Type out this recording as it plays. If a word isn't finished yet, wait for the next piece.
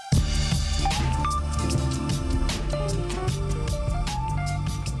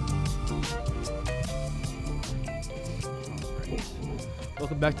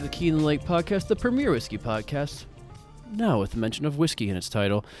Welcome back to the Key in the Lake podcast, the premier whiskey podcast. Now with the mention of whiskey in its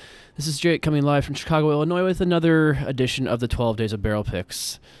title. This is Jake coming live from Chicago, Illinois with another edition of the 12 Days of Barrel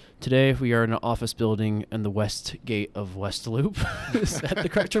Picks. Today we are in an office building in the west gate of West Loop. Is that the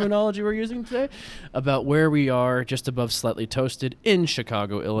correct terminology we're using today? About where we are, just above Slightly Toasted in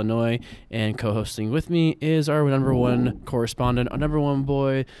Chicago, Illinois. And co-hosting with me is our number one correspondent, our number one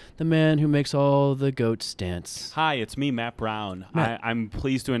boy, the man who makes all the goats dance. Hi, it's me, Matt Brown. Matt. I'm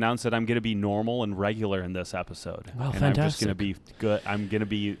pleased to announce that I'm going to be normal and regular in this episode. Well, and fantastic. I'm just going to be good. I'm going to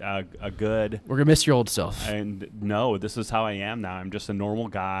be a good. We're going to miss your old self. And no, this is how I am now. I'm just a normal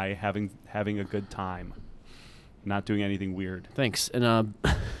guy having a good time, not doing anything weird. Thanks. And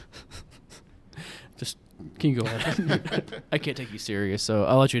just can you go ahead? I can't take you serious, so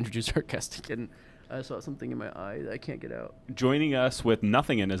I'll let you introduce our guest again. I saw something in my eye that I can't get out. Joining us with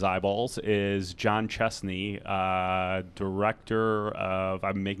nothing in his eyeballs is John Chesney, director of.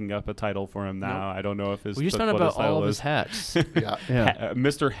 I'm making up a title for him now. Nope. I don't know if his. We just found about all of his hats. Yeah.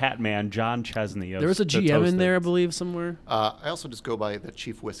 Mr. Hatman, John Chesney. There was a GM in there, I believe, somewhere. I also just go by the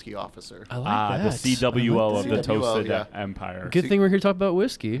chief whiskey officer. I like that. The CWO of the CWO, Toasted yeah. Empire. Good thing we're here to talk about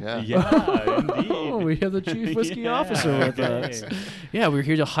whiskey. Yeah. Yeah, indeed. Oh, we have the chief whiskey Yeah. officer with us. Yeah, we're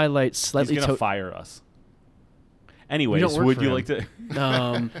here to highlight He's slightly. going to fire us. Anyways, don't work would for you him. like to?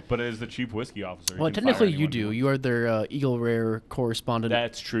 Um, But as the chief whiskey officer, he well, can fire technically you anyone he do. wants. You are their Eagle Rare correspondent.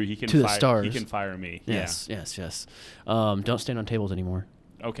 That's true. He can to the fire, stars. He can fire me. Yes. Don't stand on tables anymore.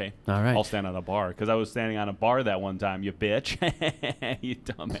 Yeah. Okay. All right. I'll stand on a bar because I was standing on a bar that one time. You bitch. You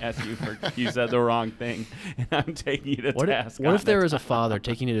dumbass. You said the wrong thing, and I'm taking you to What task. if on there it. was a father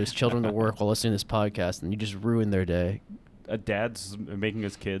taking his children to work while listening to this podcast, and you just ruined their day? A dad's making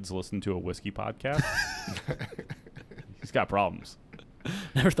his kids listen to a whiskey podcast? He's got problems.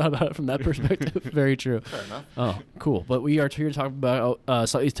 Never thought about it from that perspective. Very true. Fair enough. Oh, cool. But we are here to talk about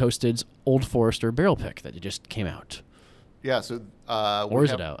Slightly Toasted's Old Forester barrel pick that just came out. Yeah, so... Or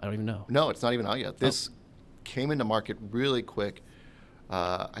is it out? I don't even know. No, it's not even out yet. This came into market really quick.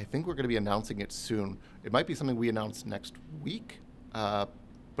 I think we're going to be announcing it soon. It might be something we announce next week. But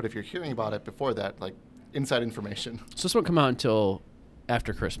if you're hearing about it before that, like, inside information. So this won't come out until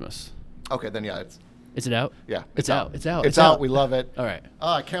after Christmas. Okay, then yeah, Is it out? yeah, It's out. It's out. It's out. We love it. All right.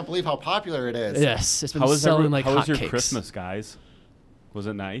 Oh, I can't believe how popular it is. Yes. It's been How was selling like how was your hotcakes. Christmas, guys? Was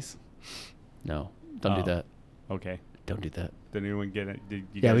it nice? No. Don't do Oh. that. Okay. Don't do that. Did anyone get it? Did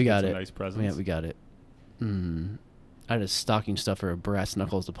you Yeah, guys we get got some it. nice presents? Yeah, we got it. I had a stocking stuffer of brass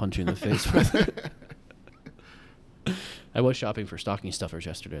knuckles to punch you in the face with. I was shopping for stocking stuffers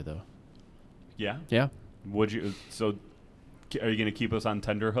yesterday, though. Yeah. Yeah. Would you? So, are you gonna keep us on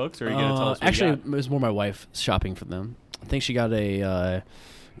tender hooks, or are you gonna tell us? What Actually, you it got? was more my wife shopping for them. I think she got a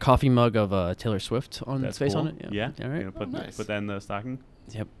coffee mug of Taylor Swift on its face cool. on it. Yeah. All right. Gonna put nice. put that in the stocking.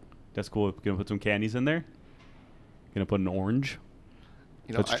 Yep. That's cool. Gonna put some candies in there. Gonna put an orange.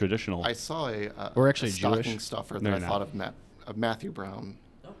 You know, That's traditional. I saw We're actually a stocking Jewish. stuffer that No, I you're thought of Matthew Brown.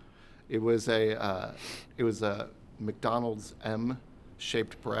 It was a McDonald's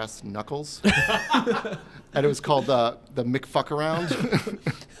M-shaped brass knuckles, and it was called the McFuckaround.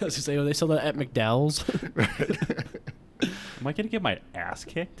 I was gonna say, they sell that at McDowell's. Am I gonna get my ass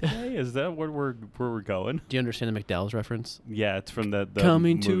kicked today? Is that where we're going? Do you understand the McDowell's reference? Yeah, it's from the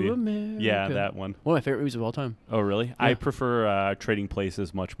Coming movie. to America. Yeah, that one. One of my favorite movies of all time. Oh, really? I prefer Trading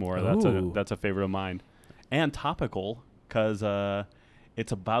Places much more. Ooh. That's a favorite of mine, and topical because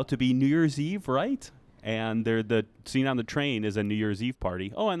it's about to be New Year's Eve, right? And the scene on the train is a New Year's Eve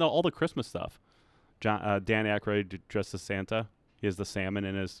party. Oh, and all the Christmas stuff. Dan Aykroyd dressed as Santa. He has the salmon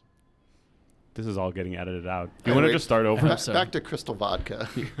in his. This is all getting edited out. You want to Anyway, just start over? Sorry. Back to Crystal Vodka.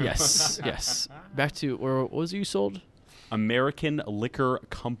 Yes, yes. Back to, or what was it you sold? American Liquor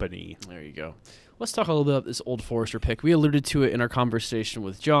Company. There you go. Let's talk a little bit about this Old Forester pick. We alluded to it in our conversation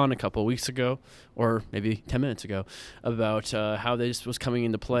with John a couple of weeks ago, or maybe 10 minutes ago, about how this was coming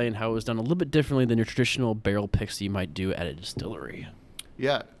into play and how it was done a little bit differently than your traditional barrel picks that you might do at a distillery.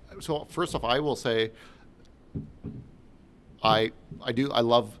 Yeah. So first off, I will say, I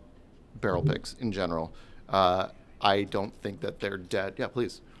love barrel picks in general. I don't think that they're dead. Yeah,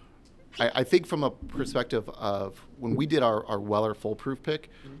 please. I think from a perspective of when we did our Weller Foolproof pick,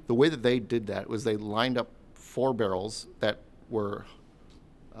 the way that they did that was they lined up 4 barrels that were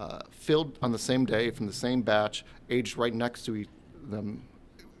filled on the same day from the same batch, aged right next to each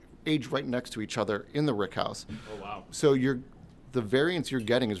other in the rick house. Oh wow! So the variance you're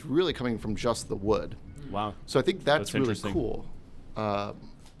getting is really coming from just the wood. Wow. So I think that's really interesting. cool. But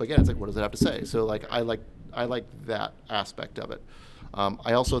again, it's like, what does it have to say? So like, I like that aspect of it.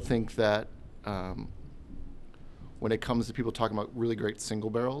 I also think that when it comes to people talking about really great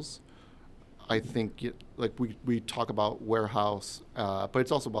single barrels, I think like we talk about warehouse, but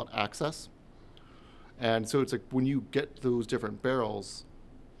it's also about access. And so it's like when you get those different barrels,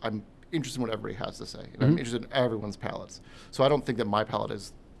 I'm interested in what everybody has to say. And I'm interested in everyone's palates. So I don't think that my palate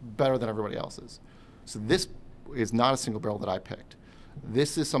is better than everybody else's. So this is not a single barrel that I picked.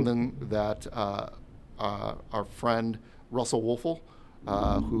 This is something that our friend Russell Wolfel,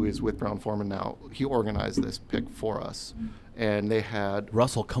 who is with Brown-Forman now, he organized this pick for us. And they had...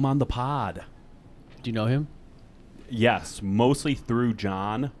 Russell, come on the pod. Do you know him? Yes, mostly through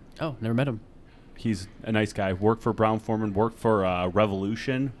John. Oh, never met him. He's a nice guy. Worked for Brown-Forman, worked for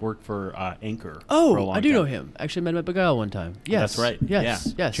Revolution, worked for Anchor. Oh, for a long I do time. know him. Actually met him at Beguile one time. Yes. That's right. Yes.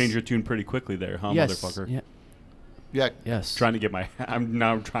 Yeah. Yes. Change your tune pretty quickly there, huh, yes. motherfucker? Yeah. Yeah. Yes. Trying to get my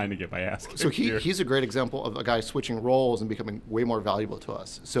I'm trying to get my ass kicked So here. he's a great example of a guy switching roles and becoming way more valuable to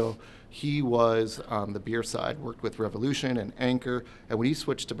us. So he was on the beer side, worked with Revolution and Anchor, and when he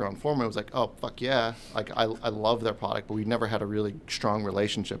switched to Brown-Forman, it was like, oh, fuck yeah. Like, I love their product, but we've never had a really strong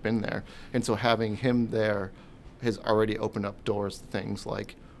relationship in there. And so having him there has already opened up doors to things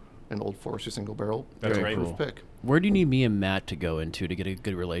like an Old Forester single barrel. That's very right. proof pick. Where do you need me and Matt to go into to get a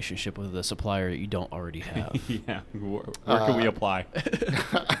good relationship with a supplier that you don't already have? Yeah. Where can we apply?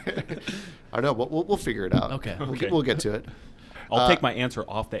 I don't know, but we'll figure it out. Okay. We'll get to it. I'll take my answer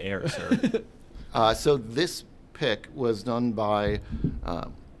off the air, sir. So this pick was done by,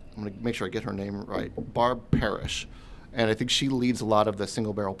 I'm going to make sure I get her name right, Barb Parrish. And I think she leads a lot of the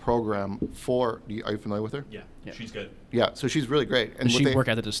single barrel program for, are you familiar with her? Yeah, Yeah. she's good. Yeah, so she's really great. And Does what she work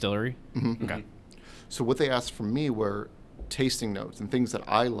at the distillery? Mhm. Okay. So what they asked from me were tasting notes and things that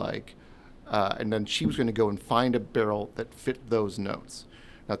I like, and then she was going to go and find a barrel that fit those notes.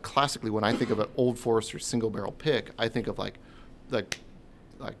 Now, classically, when I think of an Old Forester single barrel pick, I think of like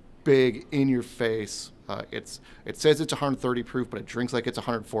big, in your face. It says it's 130 proof, but it drinks like it's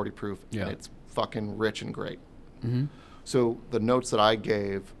 140 proof, Yeah. and it's fucking rich and great. Mm-hmm. So the notes that I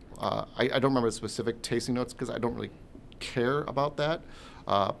gave, I don't remember the specific tasting notes because I don't really care about that.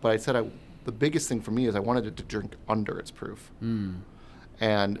 But I said the biggest thing for me is I wanted it to drink under its proof.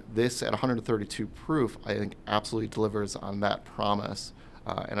 And this at 132 proof, I think absolutely delivers on that promise.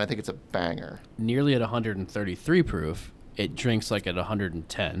 And I think it's a banger. Nearly at 133 proof, it drinks like at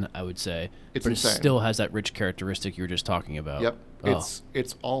 110, I would say. It's but insane. it still has that rich characteristic you were just talking about. Yep. Oh.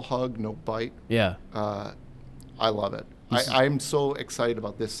 It's all hug, no bite. Yeah. I love it. I'm so excited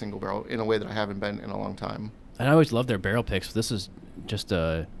about this single barrel in a way that I haven't been in a long time. And I always love their barrel picks. But this is just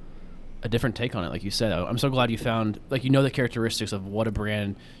a different take on it, like you said. I'm so glad you found, like, the characteristics of what a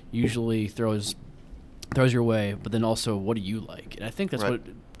brand usually throws your way, but then also what do you like? And I think that's Right. what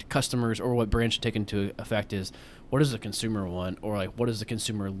customers or what brands should take into effect is what does the consumer want, or like what is the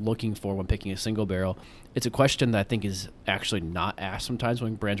consumer looking for when picking a single barrel? It's a question that I think is actually not asked sometimes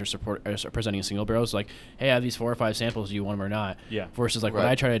when brands are presenting a single barrel. It's like, hey, I have these 4 or 5 samples. Do you want them or not? Yeah. Versus like what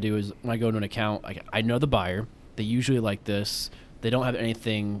Right. I try to do is when I go to an account, like I know the buyer. They usually like this. They don't have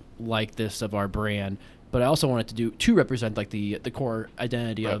anything like this of our brand. But I also wanted to represent like the core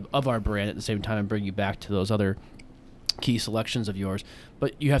identity Right. of our brand at the same time and bring you back to those other key selections of yours.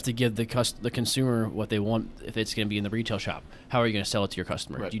 But you have to give the consumer what they want if it's going to be in the retail shop. How are you going to sell it to your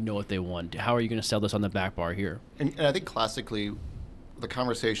customer? Right. Do you know what they want? How are you going to sell this on the back bar here? And I think classically, the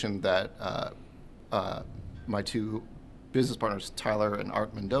conversation that my 2 business partners, Tyler and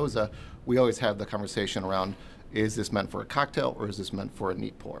Art Mendoza, we always have the conversation around, is this meant for a cocktail or is this meant for a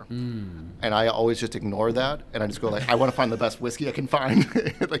neat pour? And I always just ignore that, and I just go like, I want to find the best whiskey I can find.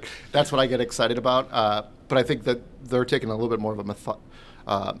 Like that's what I get excited about. But I think that they're taking a little bit more of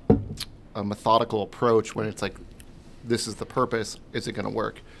a methodical approach when it's like, this is the purpose. Is it going to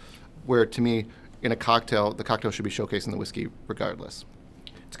work? Where to me, in a cocktail, the cocktail should be showcasing the whiskey regardless.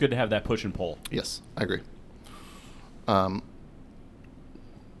 It's good to have that push and pull. Yes, I agree.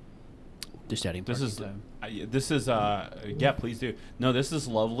 Just adding This parking is time. yeah, please do. No, this is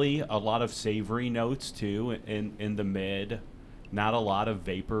lovely. A lot of savory notes too in the mid. Not a lot of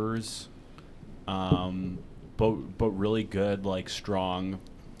vapors. But really good, like strong,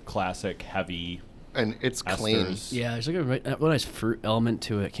 classic, heavy. And it's clean. esters. Yeah, there's like a real nice fruit element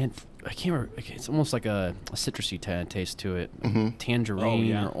to it. I can't remember. It's almost like a citrusy taste to it,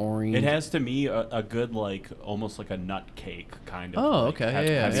 tangerine or orange. It has to me a good like almost like a nut cake kind of. Oh, like, okay.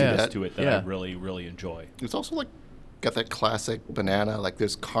 Yeah, heaviness yeah. to it that Yeah. I really really enjoy. It's also like got that classic banana, like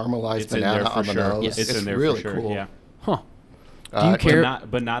there's caramelized It's in banana there for on the sure. nose. Yes. It's in there really for sure. cool. Yeah. Huh. Do you Uh, care?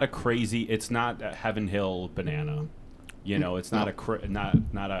 But not a crazy. It's not a Heaven Hill banana. You know, it's not No.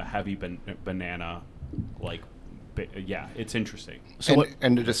 not a heavy banana. Like, yeah, it's interesting. So what?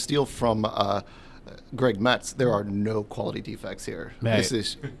 And to just steal from Greg Metz, there are no quality defects here. Right.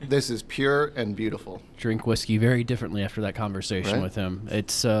 This is pure and beautiful. Drink whiskey very differently after that conversation Right. with him.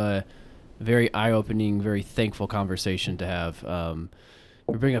 It's a very eye-opening, very thankful conversation to have.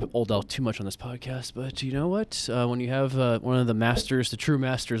 We bring up Old Elk too much on this podcast, but you know what? When you have one of the masters, the true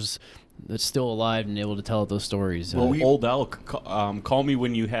masters, that's still alive and able to tell those stories. Well, Old Elk, call me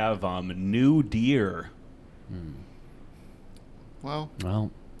when you have new deer. Well,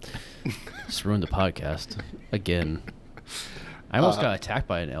 just ruined the podcast again. I almost got attacked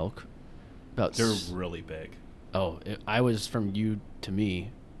by an elk. They're really big. I was from you to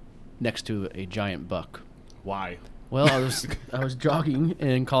me, next to a giant buck. Why? Well, I was jogging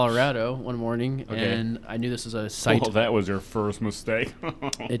in Colorado one morning, Okay. and I knew this was a site. Well, that was your first mistake.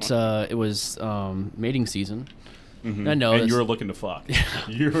 It was mating season. Mhm. I know. And you were looking to fuck.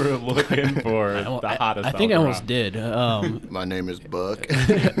 You were looking for the hottest. I think I out almost around. did. my name is Buck.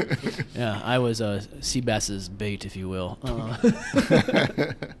 Yeah, I was sea bass's bait, if you will.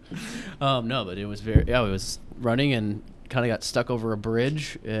 No, but it was it was running and kind of got stuck over a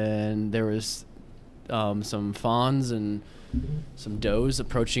bridge, and there was some fawns and some does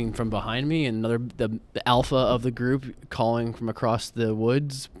approaching from behind me, and the alpha of the group calling from across the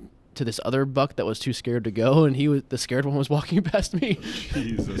woods to this other buck that was too scared to go, and the scared one was walking past me.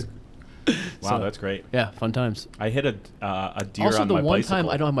 Jesus. Wow, So- that's great. Yeah, fun times. I hit a deer Also, on the my one bicycle. time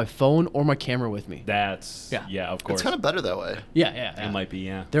I don't have my phone or my camera with me. That's Yeah. of course. It's kind of better that way. Yeah. It might be,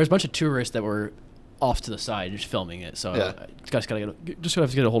 yeah. There was a bunch of tourists that were off to the side just filming it, so Yeah. I just gotta have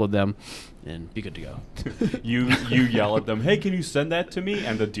to get a hold of them and be good to go. You yell at them, hey, can you send that to me?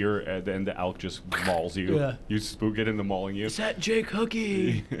 And the deer and the elk just mauls you. Yeah. You spook it into mauling you. Is that Jake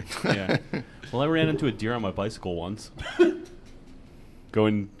Hookie? Yeah. Well, I ran into a deer on my bicycle once.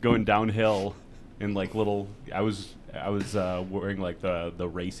 going downhill in like little. I was wearing like the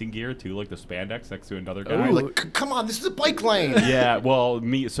racing gear too, like the spandex next to another guy. Ooh, like, come on, this is a bike lane. Yeah, well,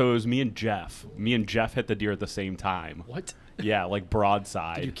 so it was me and Jeff. Me and Jeff hit the deer at the same time. What? Yeah, like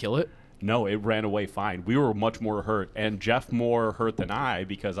broadside. Did you kill it? No, it ran away fine. We were much more hurt, and Jeff more hurt than I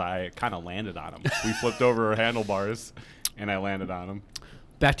because I kind of landed on him. We flipped over our handlebars, and I landed on him.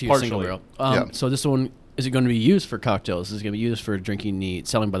 Back to your single Partially. barrel. Yeah. So this one, is it going to be used for cocktails? Is it going to be used for drinking neat,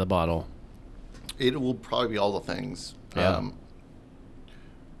 selling by the bottle? It will probably be all the things. Yeah.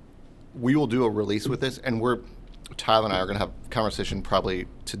 We will do a release with this, and Tyler and I are going to have a conversation probably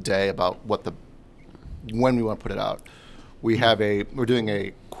today about when we want to put it out. We're doing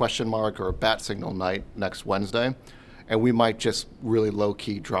a question mark or a bat signal night next Wednesday, and we might just really low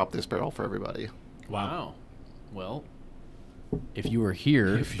key drop this barrel for everybody. Wow. Well, if you were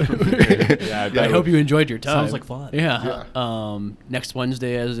here, Yeah, I hope you enjoyed your time. Sounds like fun. Yeah. Next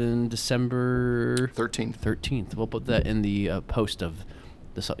Wednesday, as in December 13th. We'll put that in the post of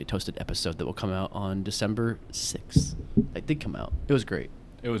the Slightly Toasted episode that will come out on December 6th. It did come out. It was great.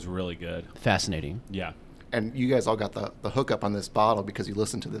 It was really good. Fascinating. Yeah, And you guys all got the hookup on this bottle because you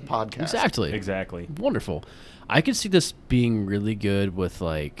listened to the podcast. Exactly. exactly. Wonderful. I could see this being really good with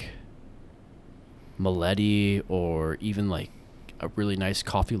like Maletti or even like a really nice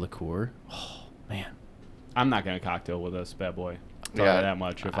coffee liqueur. Oh man. I'm not gonna cocktail with this bad boy. I'll tell Yeah. you that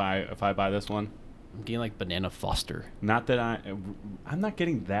much. If I buy this one, I'm getting like Banana Foster. not that I'm not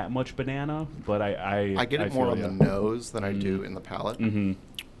getting that much banana, but I get it more feel on ya. the nose than I do in the palate. Mm-hmm.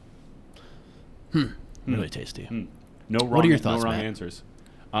 Really tasty. No wrong. What are your thoughts, no wrong Matt? answers.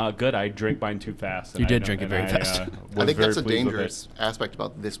 Good. I drank mine too fast. You did drink it very fast. I think that's a dangerous aspect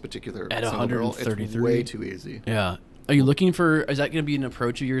about this particular At single barrel. It's 133? way too easy. Yeah. Are you looking for? Is that going to be an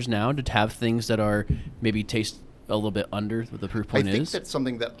approach of yours now to have things that are maybe taste a little bit under what the proof I point think is? that's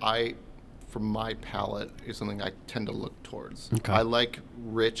something that from my palate, is something I tend to look towards. Okay. I like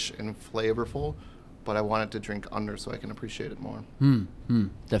rich and flavorful, but I want it to drink under so I can appreciate it more.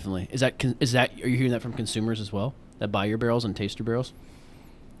 Definitely. Is that? Are you hearing that from consumers as well that buy your barrels and taste your barrels?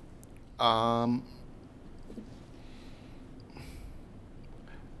 I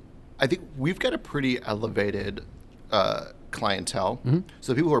think we've got a pretty elevated clientele.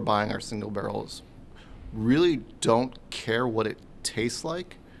 So people who are buying our single barrels really don't care what it tastes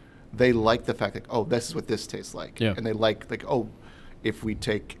like. They like the fact that, oh, this is what this tastes like. Yeah. And they like, oh, if we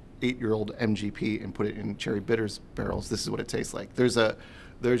take 8-year-old MGP and put it in cherry bitters barrels, this is what it tastes like. There's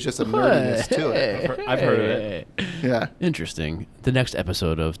just a nerdiness to it. I've heard of it. Yeah. Interesting. The next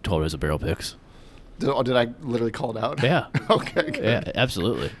episode of 12 Days of Barrel Picks. Did I literally call it out? Yeah. Okay. Good. Yeah,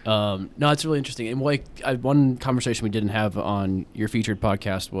 absolutely. No, it's really interesting. And like one conversation we didn't have on your featured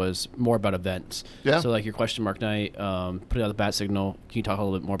podcast was more about events. Yeah. So like your question mark night, putting out the bat signal. Can you talk a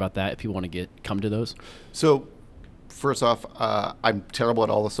little bit more about that if people want to come to those? So First off, I'm terrible at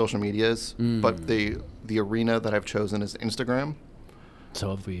all the social medias, but the arena that I've chosen is Instagram. So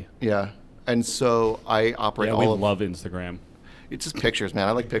have we. Yeah. And so I operate Yeah, all we of love Instagram. It's just pictures, man.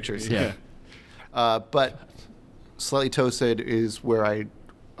 I like pictures. Yeah. But Slightly Toasted is where I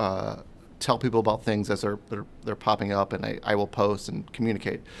tell people about things as they're popping up, and I will post and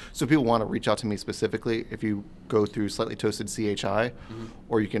communicate. So if people want to reach out to me specifically, if you go through Slightly Toasted CHI,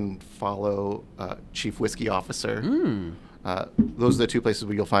 or you can follow Chief Whiskey Officer. Those are the two places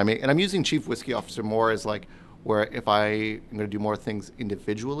where you'll find me. And I'm using Chief Whiskey Officer more as like where if I'm going to do more things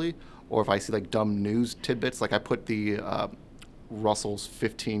individually, or if I see like dumb news tidbits, like I put the Russell's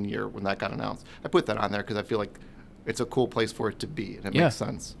 15 year when that got announced. I put that on there because I feel like it's a cool place for it to be, and it makes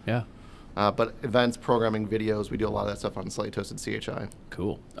sense. Yeah. But events, programming, videos, we do a lot of that stuff on Slightly Toasted CHI.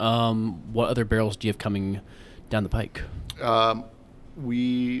 Cool. What other barrels do you have coming down the pike? It's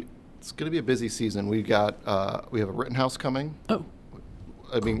going to be a busy season. We have a Rittenhouse coming. Oh.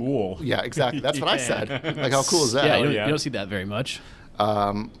 I mean, Cool. Yeah, exactly. That's what I said. Like, how cool is that? Yeah, Oh, you yeah. don't see that very much.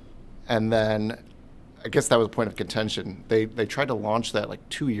 And then I guess that was a point of contention. They tried to launch that like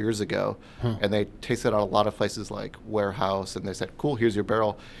 2 years ago, and they tasted out a lot of places like Warehouse, and they said, cool, here's your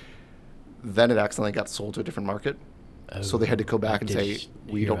barrel. Then it accidentally got sold to a different market. So they had to go back and say,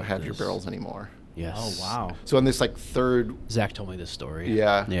 we don't have your barrels anymore. Yes. Oh, wow. So in this like third, Zach told me this story.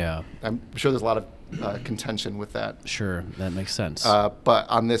 yeah, Yeah. I'm sure there's a lot of contention with that. Sure, that makes sense. But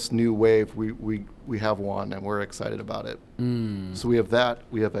on this new wave, we have one, and we're excited about it. So we have that.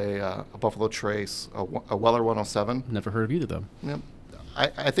 We have a Buffalo Trace, a Weller 107. Never heard of either of them. Yep.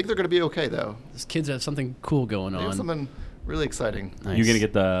 I think they're going to be okay, though. These kids have something cool going They have on. something really exciting. Nice. You're gonna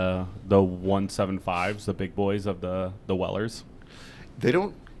get the 175s, the big boys of the Wellers. They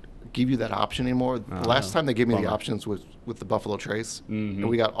don't give you that option anymore. The Oh. last time they gave me the Bummer. options was with the Buffalo Trace, Mhm. and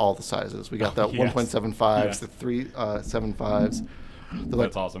we got all the sizes. We got the Yes. 1.75s, Yeah. the 3.75s.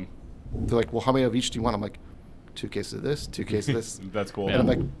 That's awesome. They're like, well, how many of each do you want? I'm like, 2 cases of this, 2 cases of this. That's cool. And I'm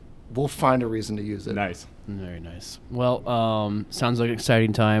like, we'll find a reason to use it. Nice. Very nice. Well, sounds like an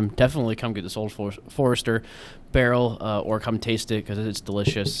exciting time. Definitely come get this Old Forester barrel or come taste it because it's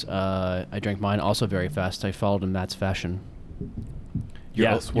delicious. I drank mine also very fast. I followed in Matt's fashion.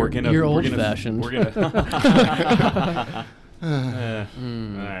 Yes, you're we're old-fashioned. We're gonna. All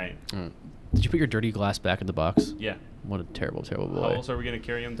right. Did you put your dirty glass back in the box? Yeah. What a terrible, terrible How boy. else are we gonna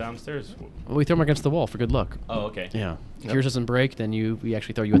carry them downstairs? Well, we throw them against the wall for good luck. Oh, okay. Yeah. If Yep. yours doesn't break, then we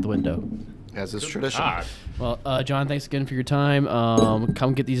actually throw you out the window. As is tradition. Ah, Well, John, thanks again for your time.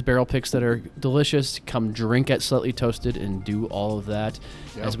 Come get these barrel picks that are delicious. Come drink at Slightly Toasted and do all of that.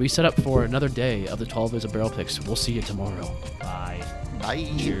 Yep. As we set up for another day of the 12 Days of Barrel Picks, we'll see you tomorrow. bye. Bye.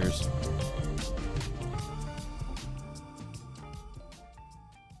 Cheers.